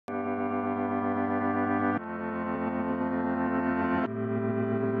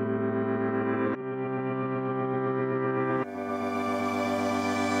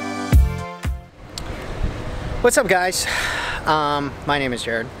What's up, guys? My name is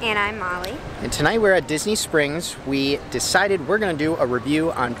Jared. And I'm Molly. And tonight we're at Disney Springs. We decided we're gonna do a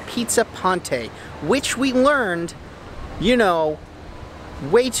review on Pizza Ponte, which we learned, you know,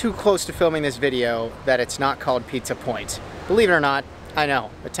 way too close to filming this video that it's not called Pizza Point. Believe it or not, I know,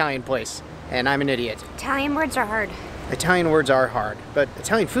 Italian place, and I'm an idiot. Italian words are hard. Italian words are hard, but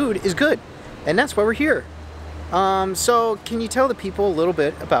Italian food is good, and that's why we're here. So can you tell the people a little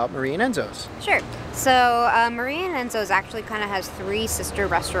bit about Maria Enzo's? Sure. So Maria Enzo's actually kind of has three sister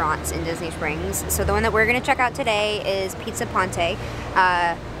restaurants in Disney Springs. So the one that we're going to check out today is Pizza Ponte,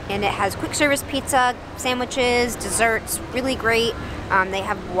 and it has quick service pizza, sandwiches, desserts, really great. They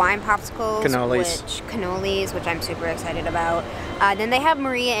have wine popsicles, cannolis, which I'm super excited about. Then they have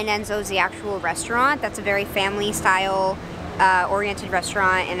Maria Enzo's, the actual restaurant. That's a very family style oriented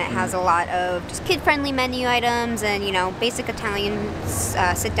restaurant, and it has a lot of just kid-friendly menu items and, you know, basic Italian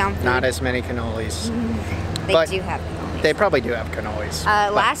sit-down food. Not as many cannolis. They do have cannolis. They probably do have cannolis.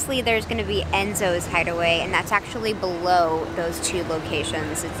 Lastly, there's going to be Enzo's Hideaway, and that's actually below those two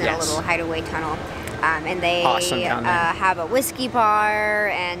locations. It's in a little hideaway tunnel. And they have a whiskey bar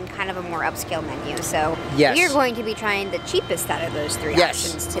and kind of a more upscale menu. So you're going to be trying the cheapest out of those three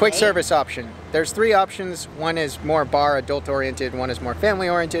options today. Quick service option. There's three options. One is more bar, adult oriented, one is more family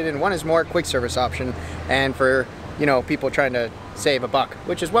oriented, and one is more quick service option. And for, you know, people trying to save a buck,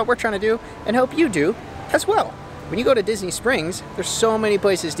 which is what we're trying to do and hope you do as well. When you go to Disney Springs, there's so many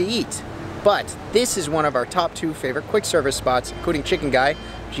places to eat. But this is one of our top 2 favorite quick service spots, including Chicken Guy.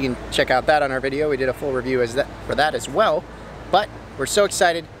 You can check out that on our video. We did a full review for that as well. But we're so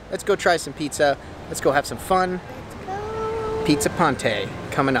excited. Let's go try some pizza. Let's go have some fun. Let's go. Pizza Ponte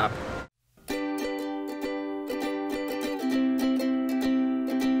coming up.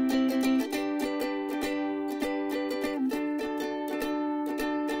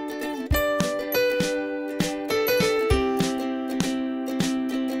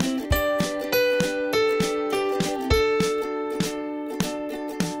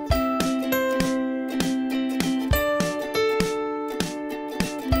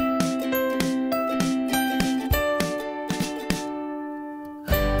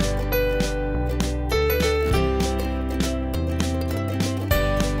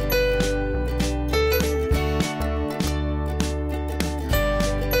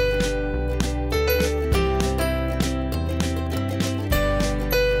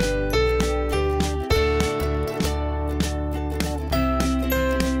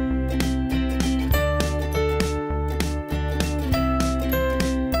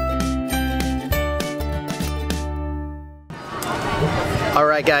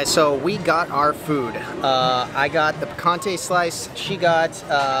 Alright guys, so we got our food. I got the picante slice, she got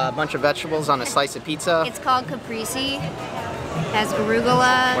a bunch of vegetables on a slice of pizza. It's called caprese. It has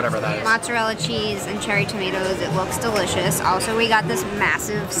arugula, mozzarella cheese, and cherry tomatoes. It looks delicious. Also, we got this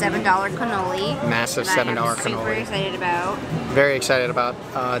massive $7 cannoli. Massive $7 cannoli. Super excited about. Very excited about.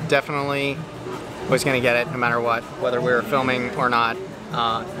 Definitely was going to get it no matter what, whether we were filming or not.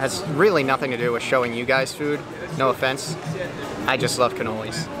 Has really nothing to do with showing you guys food. No offense. I just love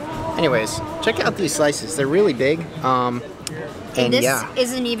cannolis. Anyways, check out these slices. They're really big. And this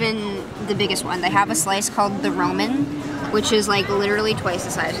isn't even the biggest one. They have a slice called the Roman, which is like literally twice the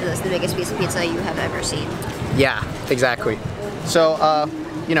size of this, the biggest piece of pizza you have ever seen. Yeah, exactly. So,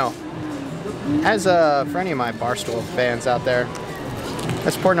 you know, as for any of my Barstool fans out there,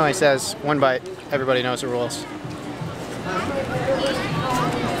 as Portnoy says, one bite, everybody knows the rules.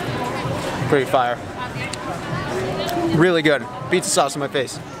 Pretty fire. Really good. Pizza sauce on my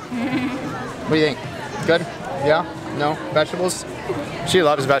face. What do you think? Good? Yeah? No? Vegetables? She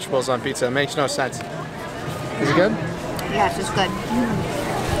loves vegetables on pizza. It makes no sense. Is it good? Yes, it's good.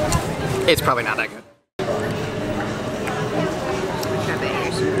 It's probably not that good.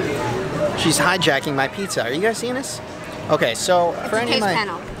 She's hijacking my pizza. Are you guys seeing this? Okay, so for any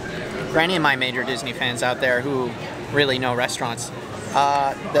of my major Disney fans out there who really know restaurants,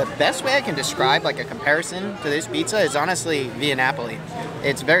 the best way I can describe like a comparison to this pizza is honestly Via Napoli.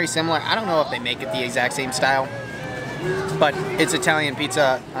 It's very similar. I don't know if they make it the exact same style, but it's Italian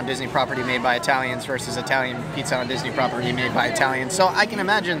pizza on Disney property made by Italians versus Italian pizza on Disney property made by Italians. So I can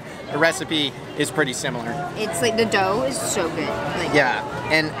imagine the recipe is pretty similar. It's like the dough is so good. Like, yeah,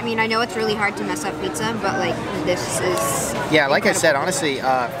 and I mean, I know it's really hard to mess up pizza, but like this is like I said, honestly,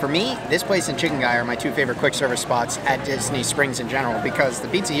 for me, this place and Chicken Guy are my 2 favorite quick service spots at Disney Springs in general because the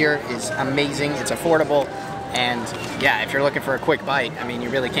pizza here is amazing. It's affordable. And yeah, if you're looking for a quick bite, I mean, you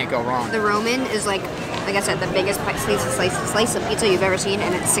really can't go wrong. The Roman is like I said, the biggest slice of pizza you've ever seen,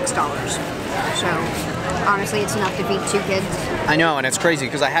 and it's $6. So honestly, it's enough to feed 2 kids. I know, and it's crazy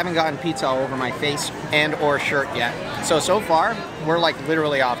because I haven't gotten pizza all over my face and or shirt yet. So far, we're like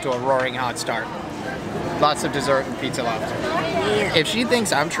literally off to a roaring hot start. Lots of dessert and pizza left. Yeah. If she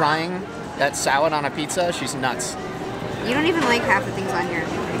thinks I'm trying that salad on a pizza, she's nuts. You don't even like half the things on here.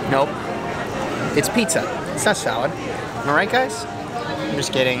 Nope. It's pizza. It's not salad. Am I right, guys? I'm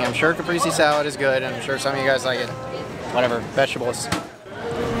just kidding. I'm sure caprese salad is good, and I'm sure some of you guys like it. Whatever. Vegetables.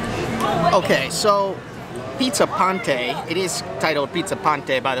 Okay, so Pizza Ponte. It is titled Pizza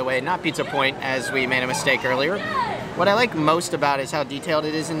Ponte, by the way, not Pizza Point, as we made a mistake earlier. What I like most about it is how detailed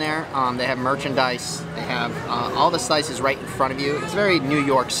it is in there. They have merchandise. They have all the slices right in front of you. It's very New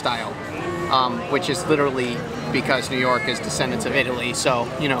York style, which is literally because New York is descendants of Italy, so,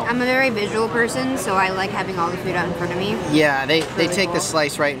 you know. I'm a very visual person, so I like having all the food out in front of me. Yeah, they really take cool. the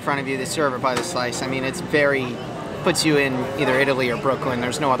slice right in front of you. They serve it by the slice. I mean, it's very, puts you in either Italy or Brooklyn.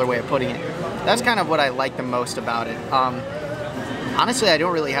 There's no other way of putting it. That's kind of what I like the most about it. Honestly, I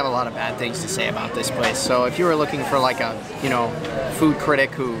don't really have a lot of bad things to say about this place. So if you were looking for like a, you know, food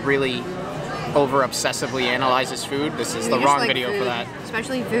critic who really over-obsessively analyzes food, this is the wrong like video food, for that.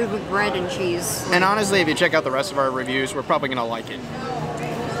 Especially food with bread and cheese. And honestly, if you check out the rest of our reviews, we're probably gonna like it.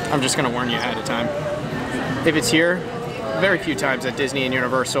 I'm just gonna warn you ahead of time. If it's here, very few times at Disney and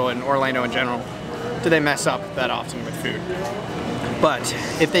Universal and Orlando in general do they mess up that often with food. But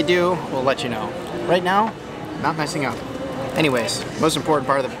if they do, we'll let you know. Right now, not messing up. Anyways, most important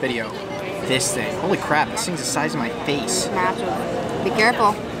part of the video, this thing. Holy crap, this thing's the size of my face. Massive. Be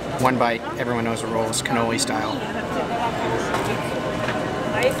careful. One bite, everyone knows the rules, cannoli style.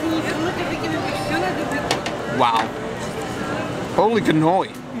 Wow. Holy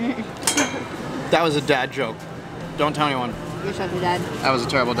cannoli. That was a dad joke. Don't tell anyone. You're such a dad. That was a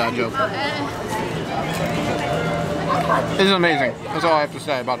terrible dad joke. This is amazing. That's all I have to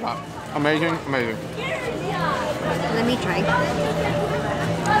say about that. Amazing, amazing. Let me try.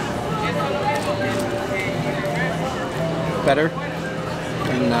 Better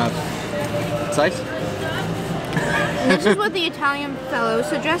than slice? This is what the Italian fellow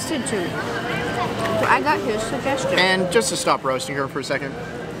suggested to me. So I got his suggestion. And just to stop roasting her for a second,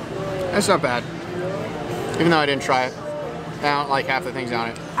 that's not bad. Even though I didn't try it. I don't like half the things on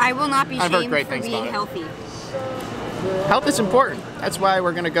it. I will not be I've heard shamed great for things being about it. healthy. Health is important. That's why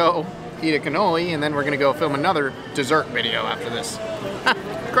we're gonna go eat a cannoli and then we're gonna go film another dessert video after this.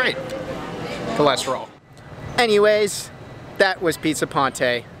 Great. Cholesterol. Anyways, that was Pizza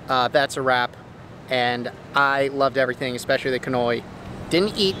Ponte. That's a wrap. And I loved everything, especially the cannoli.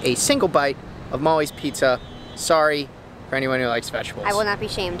 Didn't eat a single bite of Molly's pizza. Sorry for anyone who likes vegetables. I will not be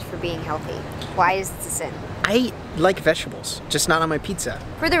shamed for being healthy. Why is this a sin? I like vegetables, just not on my pizza.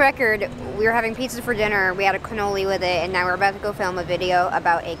 For the record, we were having pizza for dinner, we had a cannoli with it, and now we're about to go film a video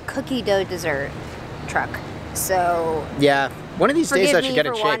about a cookie dough dessert truck. So Yeah, one of these days I should get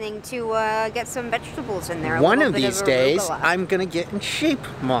in forgive me shape. for wanting to get some vegetables in there. One of these days, I'm gonna get in shape,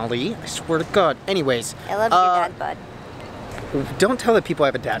 Molly. I swear to God. Anyways. I love your dad, bud. Don't tell the people I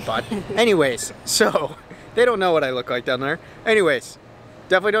have a dad bod. Anyways, so, they don't know what I look like down there. Anyways,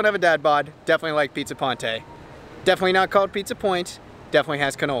 definitely don't have a dad bod. Definitely like Pizza Ponte. Definitely not called Pizza Point. Definitely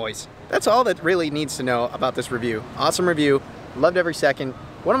has cannolis. That's all that really needs to know about this review. Awesome review. Loved every second.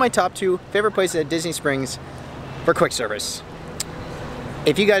 One of my top 2 favorite places at Disney Springs for quick service.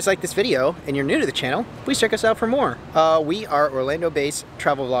 If you guys like this video and you're new to the channel, please check us out for more. We are Orlando-based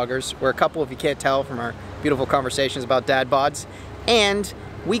travel vloggers. We're a couple, if you can't tell from our beautiful conversations about dad bods. And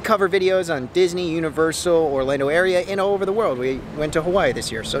we cover videos on Disney, Universal, Orlando area, and all over the world. We went to Hawaii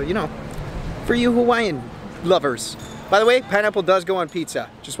this year, so you know, for you Hawaiian lovers. By the way, pineapple does go on pizza.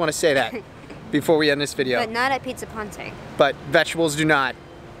 Just want to say that before we end this video. But not at Pizza Ponte. But vegetables do not.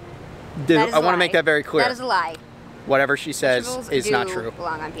 I want to make that very clear. That is a lie. Whatever she says Vegetables is do not true.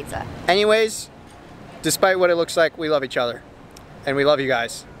 belong on pizza. Anyways, despite what it looks like, we love each other. And we love you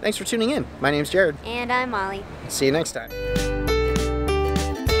guys. Thanks for tuning in. My name's Jared. And I'm Molly. See you next time.